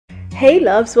Hey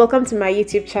loves, welcome to my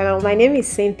YouTube channel. My name is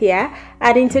Cynthia,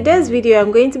 and in today's video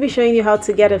I'm going to be showing you how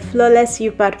to get a flawless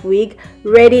U-part wig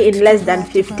ready in less than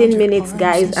 15 minutes,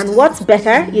 guys. And what's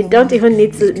better, you don't even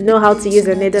need to know how to use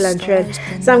a needle and thread.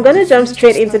 So I'm going to jump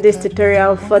straight into this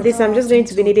tutorial. For this I'm just going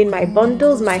to be needing my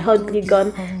bundles, my hot glue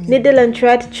gun, needle and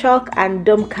thread, chalk and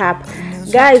dome cap.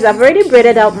 Guys, I've already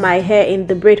braided out my hair in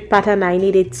the braid pattern I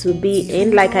need it to be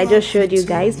in, like I just showed you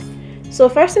guys. So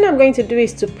first thing I'm going to do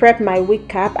is to prep my wig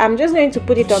cap. I'm just going to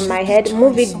put it on my head,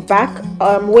 move it back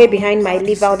way behind my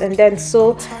leave out, and then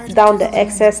sew down the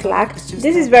excess slack.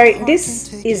 This is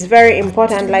very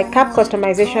important. Like, cap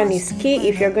customization is key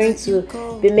if you're going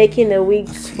to be making a wig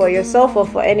for yourself or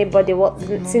for anybody. Well,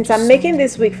 since I'm making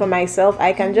this wig for myself,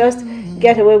 I can just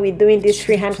get away with doing this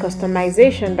freehand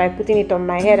customization by putting it on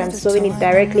my head and sewing it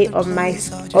directly on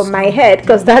my head,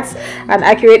 because that's an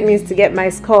accurate means to get my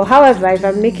skull. However, if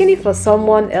I'm making it for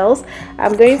someone else,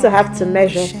 I'm going to have to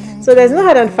measure. So there's no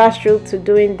hard and fast rule to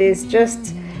doing this.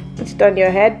 Just put it on your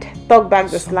head, tuck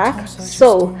back the slack,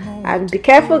 sew, and be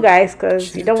careful, guys,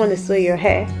 because you don't want to sew your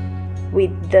hair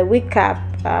with the wig cap.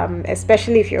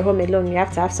 Especially if you're home alone, you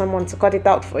have to have someone to cut it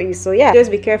out for you. So yeah,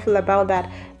 just be careful about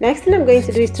that. Next thing I'm going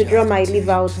to do is to draw my leave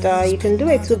out. You can do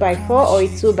a 2x4 or a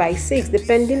 2x6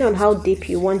 depending on how deep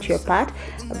you want your part,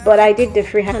 but I did the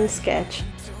freehand sketch.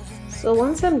 So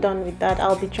once I'm done with that,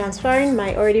 I'll be transferring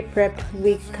my already prepped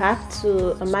wig cap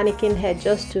to a mannequin head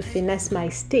just to finesse my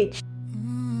stitch.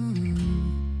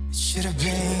 Should have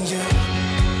been you.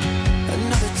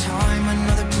 Another time,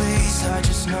 another place, I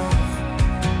just know.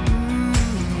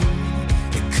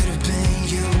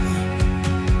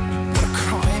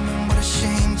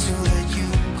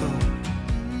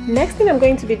 Next thing I'm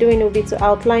going to be doing will be to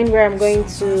outline where I'm going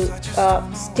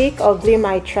to stick or glue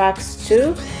my tracks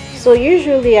to. So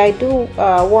usually I do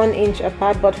 1 inch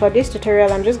apart, but for this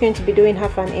tutorial I'm just going to be doing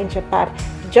half an inch apart,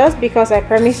 just because I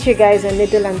promised you guys a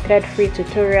needle and thread free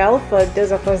tutorial for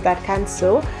those of us that can't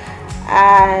sew.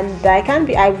 And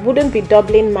I wouldn't be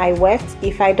doubling my weft.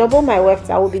 If I double my weft,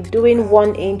 I will be doing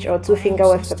 1 inch or 2 finger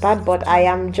wefts apart, but I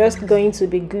am just going to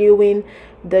be gluing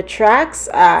the tracks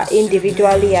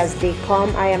individually as they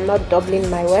come. I am not doubling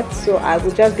my weft, so I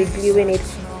will just be gluing it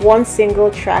one single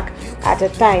track at a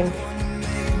time.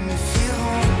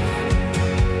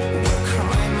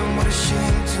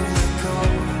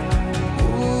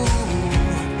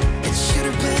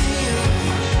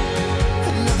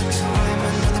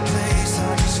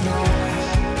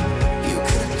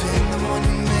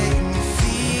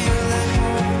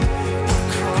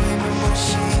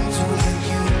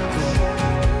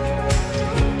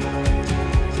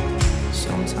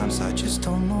 I just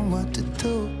don't know what to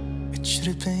do. It should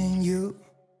have been you.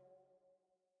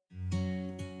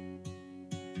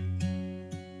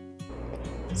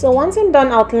 So once I'm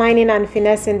done outlining and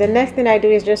finessing, the next thing I do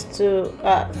is just to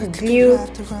glue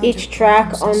each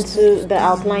track onto the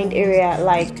outlined area.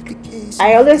 Like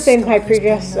I always say in my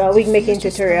previous wig making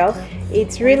tutorial,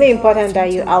 it's really important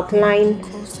that you outline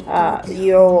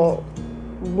your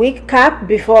wig cap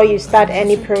before you start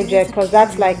any project, because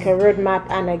that's like a roadmap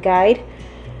and a guide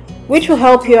which will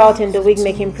help you out in the wig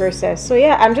making process. So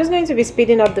yeah, I'm just going to be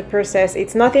speeding up the process.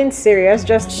 It's nothing serious,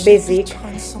 just basic.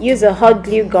 Use a hot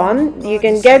glue gun. You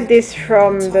can get this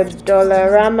from the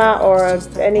Dollarama or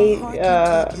any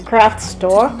craft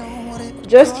store.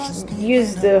 Just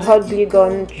use the hot glue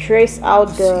gun, trace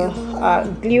out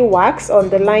the glue wax on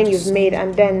the line you've made,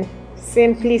 and then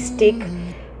simply stick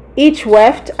each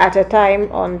weft at a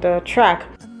time on the track.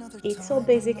 It's so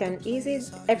basic and easy.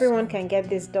 Everyone can get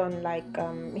this done. Like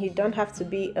you don't have to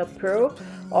be a pro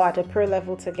or at a pro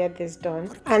level to get this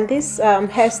done. And this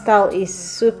hairstyle is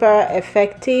super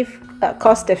effective,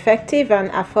 cost effective and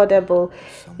affordable.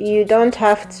 You don't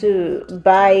have to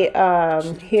buy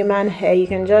human hair. You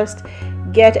can just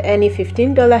get any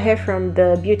 $15 hair from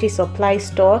the beauty supply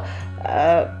store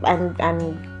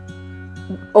and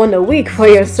own a wig for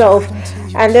yourself.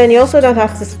 And then you also don't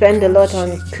have to spend a lot on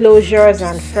closures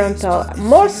and frontal.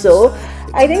 More so,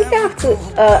 I think you have to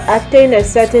attain a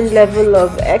certain level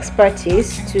of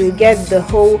expertise to get the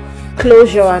whole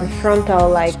closure and frontal,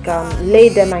 like lay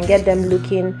them and get them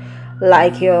looking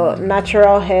like your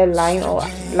natural hairline or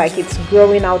like it's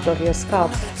growing out of your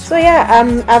scalp. So yeah,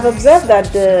 I've observed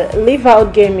that the leave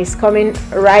out game is coming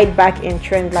right back in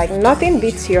trend. Like nothing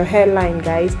beats your hairline,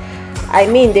 guys. I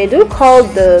mean, they do call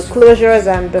the closures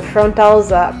and the frontals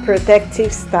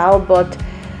protective style, but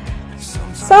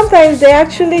sometimes they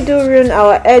actually do ruin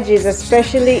our edges,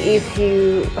 especially if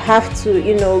you have to,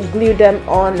 you know, glue them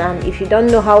on, and if you don't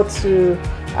know how to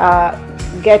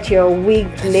get your wig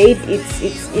laid,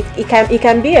 it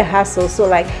can be a hassle. So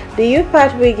like the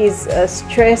U-part wig is a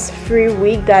stress-free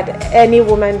wig that any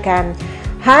woman can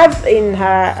have in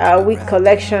her wig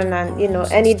collection, and you know,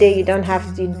 any day you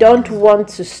don't want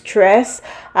to stress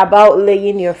about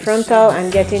laying your frontal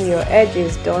and getting your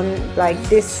edges done. Like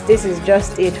this is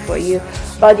just it for you.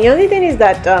 But the only thing is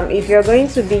that if you're going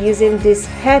to be using this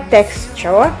hair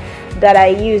texture that I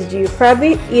used, you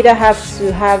probably either have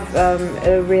to have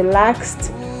a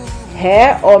relaxed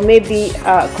hair, or maybe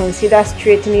consider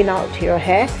straightening out your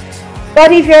hair.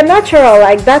 But if you're natural,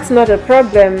 like, that's not a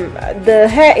problem. The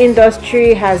hair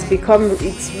industry has become,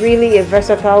 it's really a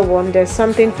versatile one. There's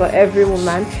something for every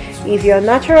woman. If you're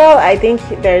natural, I think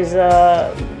there's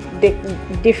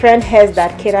different hairs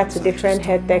that cater to different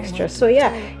hair textures. So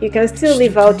yeah, you can still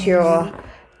leave out your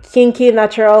kinky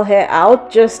natural hair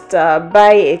out. Just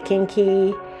buy a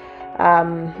kinky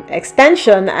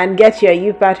extension and get your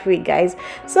U-part wig, guys.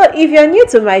 So if you're new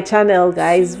to my channel,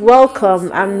 guys,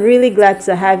 welcome. I'm really glad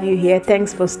to have you here.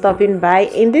 Thanks for stopping by.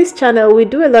 In this channel, we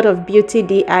do a lot of beauty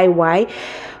DIY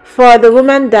for the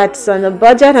woman that's on a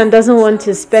budget and doesn't want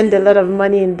to spend a lot of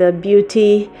money in the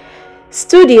beauty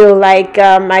studio. Like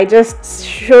I just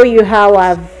show you how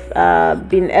I've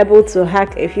been able to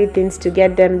hack a few things to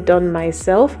get them done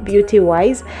myself, beauty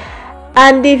wise.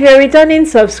 And if you're a returning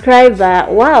subscriber,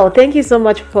 wow, thank you so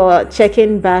much for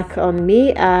checking back on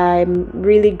me. I'm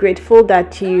really grateful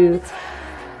that you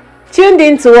tuned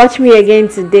in to watch me again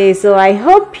today. So I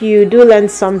hope you do learn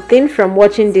something from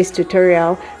watching this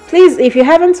tutorial. Please, if you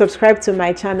haven't subscribed to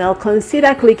my channel,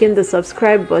 consider clicking the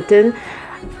subscribe button.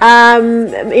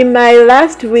 In my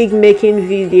last wig making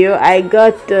video, I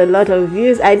got a lot of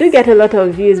views. I do get a lot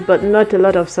of views, but not a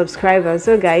lot of subscribers.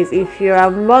 So guys, if you're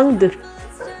among the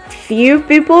few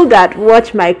people that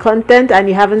watch my content and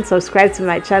you haven't subscribed to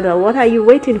my channel, what are you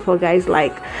waiting for, guys?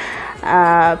 Like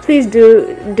please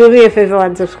do me a favor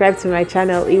and subscribe to my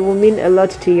channel. It will mean a lot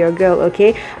to your girl,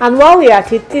 okay? And while you're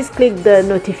at it, please click the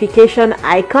notification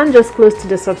icon just close to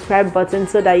the subscribe button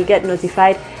so that you get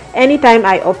notified anytime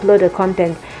I upload a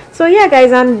content. So yeah,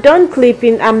 guys, I'm done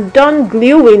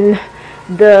gluing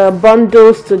the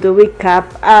bundles to the wig cap.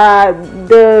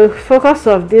 The focus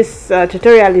of this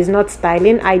tutorial is not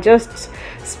styling. I just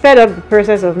sped up the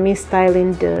process of me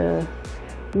styling the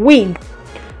wig.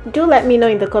 Do let me know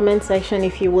in the comment section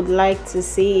if you would like to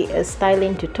see a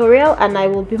styling tutorial, and I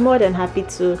will be more than happy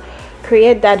to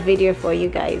create that video for you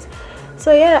guys.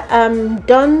 So yeah, I'm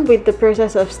done with the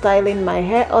process of styling my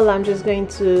hair. All I'm just going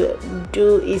to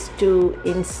do is to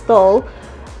install.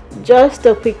 Just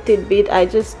a quick tidbit, I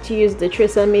just used the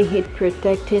Tresemme heat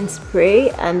protecting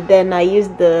spray, and then I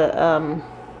used the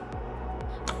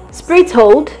spritz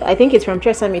hold. I think it's from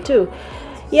Tresemme too.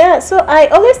 Yeah, so I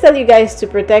always tell you guys to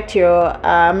protect your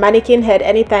mannequin head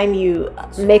anytime you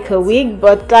make a wig,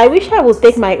 but I wish I would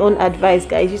take my own advice,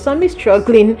 guys. You saw me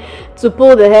struggling to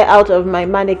pull the hair out of my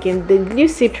mannequin. The glue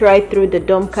seeped right through the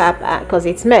dome cap because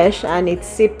it's mesh, and it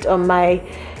seeped on my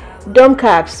dome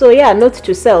cap. So yeah, note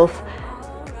to self,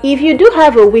 if you do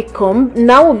have a wig comb,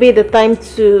 now will be the time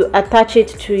to attach it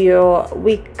to your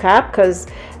wig cap, because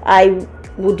I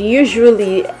would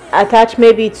usually attach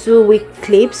maybe 2 wig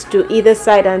clips to either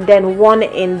side and then one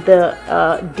in the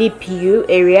DPU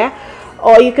area.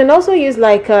 Or you can also use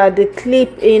like the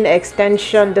clip in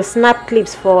extension, the snap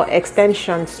clips for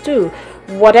extensions too,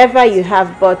 whatever you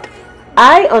have. But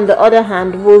I, on the other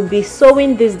hand, will be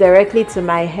sewing this directly to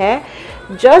my hair,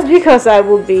 just because I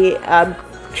will be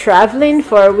traveling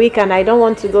for a week and I don't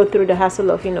want to go through the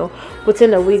hassle of, you know,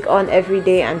 putting a wig on every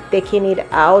day and taking it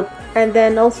out, and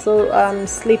then also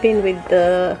sleeping with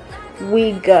the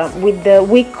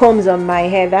wig combs on my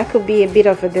hair. That could be a bit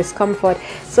of a discomfort.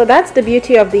 So that's the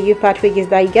beauty of the U-part wig, is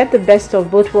that you get the best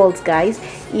of both worlds, guys.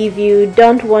 If you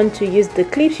don't want to use the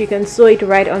clips, you can sew it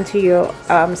right onto your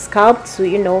scalp to,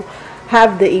 you know,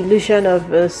 have the illusion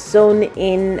of a sewn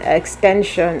in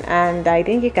extension. And I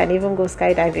think you can even go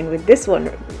skydiving with this one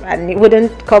and it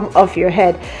wouldn't come off your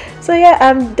head. So yeah,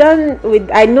 I'm done with,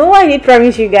 I know I did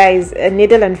promise you guys a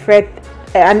needle and thread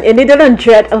and a needle and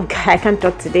thread, oh god, I can't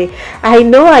talk today. I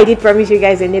know I did promise you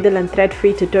guys a needle and thread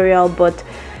free tutorial, but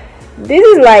this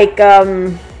is like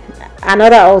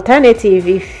another alternative.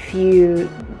 If you,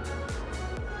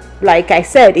 like I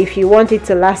said, if you want it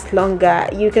to last longer,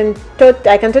 you can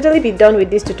I can totally be done with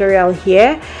this tutorial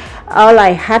here. All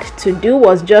I had to do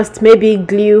was just maybe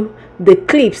glue the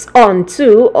clips on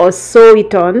too, or sew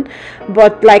it on.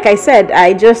 But like I said,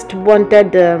 I just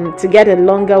wanted to get a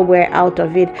longer wear out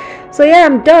of it. So yeah,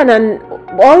 I'm done, and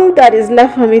all that is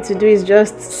left for me to do is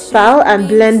just style and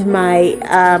blend my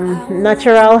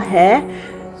natural hair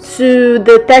to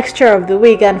the texture of the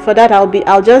wig, and for that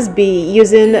I'll just be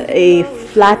using a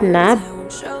flattener.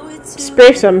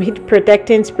 Spray some heat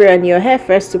protecting spray on your hair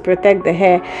first to protect the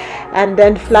hair, and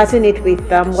then flatten it with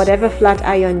whatever flat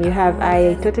iron you have.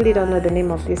 I totally don't know the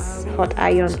name of this hot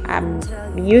iron I'm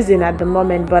using at the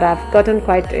moment, but I've gotten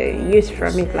quite use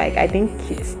from it. Like, I think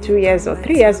it's 2 years or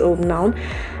 3 years old now,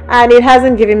 and it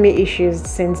hasn't given me issues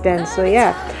since then. So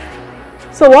yeah,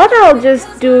 so what I'll just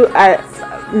do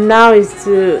now is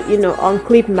to, you know,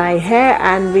 unclip my hair,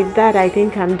 and with that I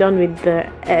think I'm done with the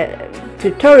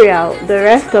tutorial. The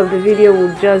rest of the video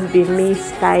will just be me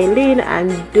styling and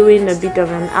doing a bit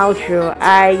of an outro.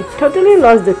 I totally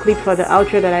lost the clip for the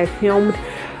outro that I filmed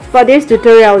for this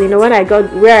tutorial, you know, when I got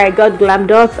glammed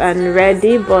up and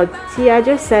ready. But yeah, I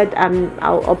just said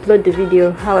I'll upload the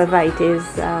video however it is.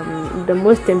 The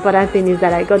most important thing is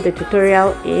that I got the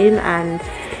tutorial in and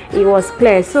it was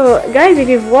clear. So guys, if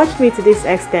you've watched me to this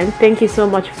extent, thank you so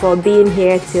much for being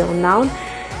here till now.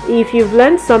 If you've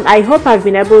learned some, I hope I've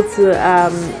been able to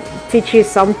teach you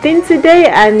something today,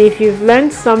 and if you've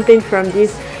learned something from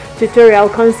this tutorial,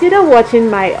 consider watching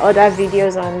my other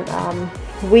videos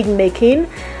on wig making.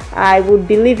 I would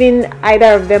be leaving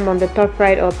either of them on the top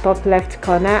right or top left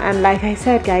corner. And like I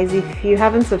said guys, if you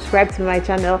haven't subscribed to my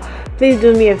channel, please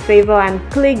do me a favor and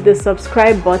click the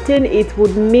subscribe button. It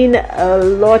would mean a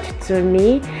lot to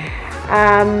me.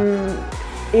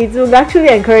 It would actually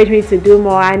encourage me to do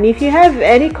more. And if you have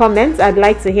any comments, I'd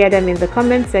like to hear them in the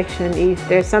comment section. If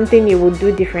there's something you would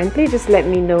do differently, just let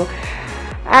me know.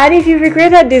 And if you've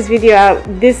regretted this video,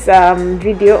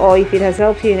 or if it has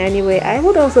helped you in any way, I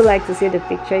would also like to see the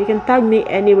picture. You can tag me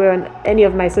anywhere on any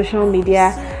of my social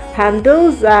media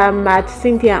handles. At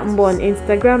Cynthia Mbo on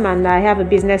Instagram, and I have a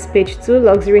business page too,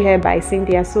 Luxury Hair by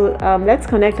Cynthia. So let's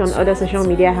connect on other social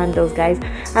media handles, guys.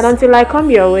 And until I come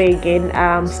your way again,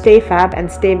 stay fab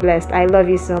and stay blessed. I love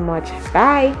you so much.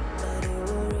 Bye.